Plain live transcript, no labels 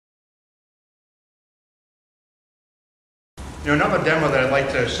Another demo that I'd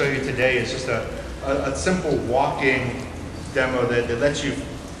like to show you today is just a simple walking demo that lets you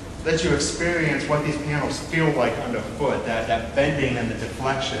experience what these panels feel like underfoot, that bending and the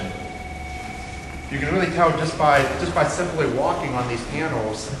deflection. You can really tell just by simply walking on these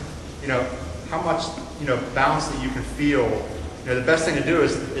panels, how much bounce that you can feel. The best thing to do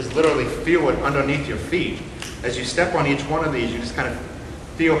is literally feel it underneath your feet. As you step on each one of these, you just kind of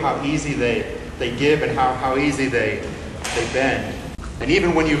feel how easy they give and how easy they bend. And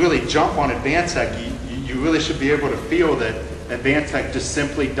even when you really jump on AdvanTech, you really should be able to feel that AdvanTech just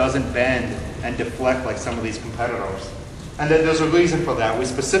simply doesn't bend and deflect like some of these competitors. And then there's a reason for that. We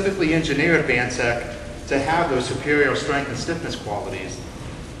specifically engineered AdvanTech to have those superior strength and stiffness qualities.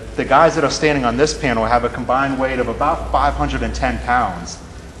 The guys that are standing on this panel have a combined weight of about 510 pounds,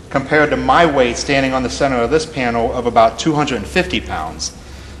 compared to my weight standing on the center of this panel of about 250 pounds.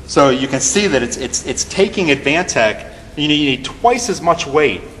 So you can see that it's taking AdvanTech. You need twice as much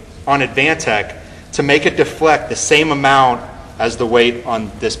weight on AdvanTech to make it deflect the same amount as the weight on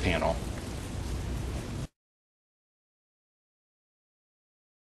this panel.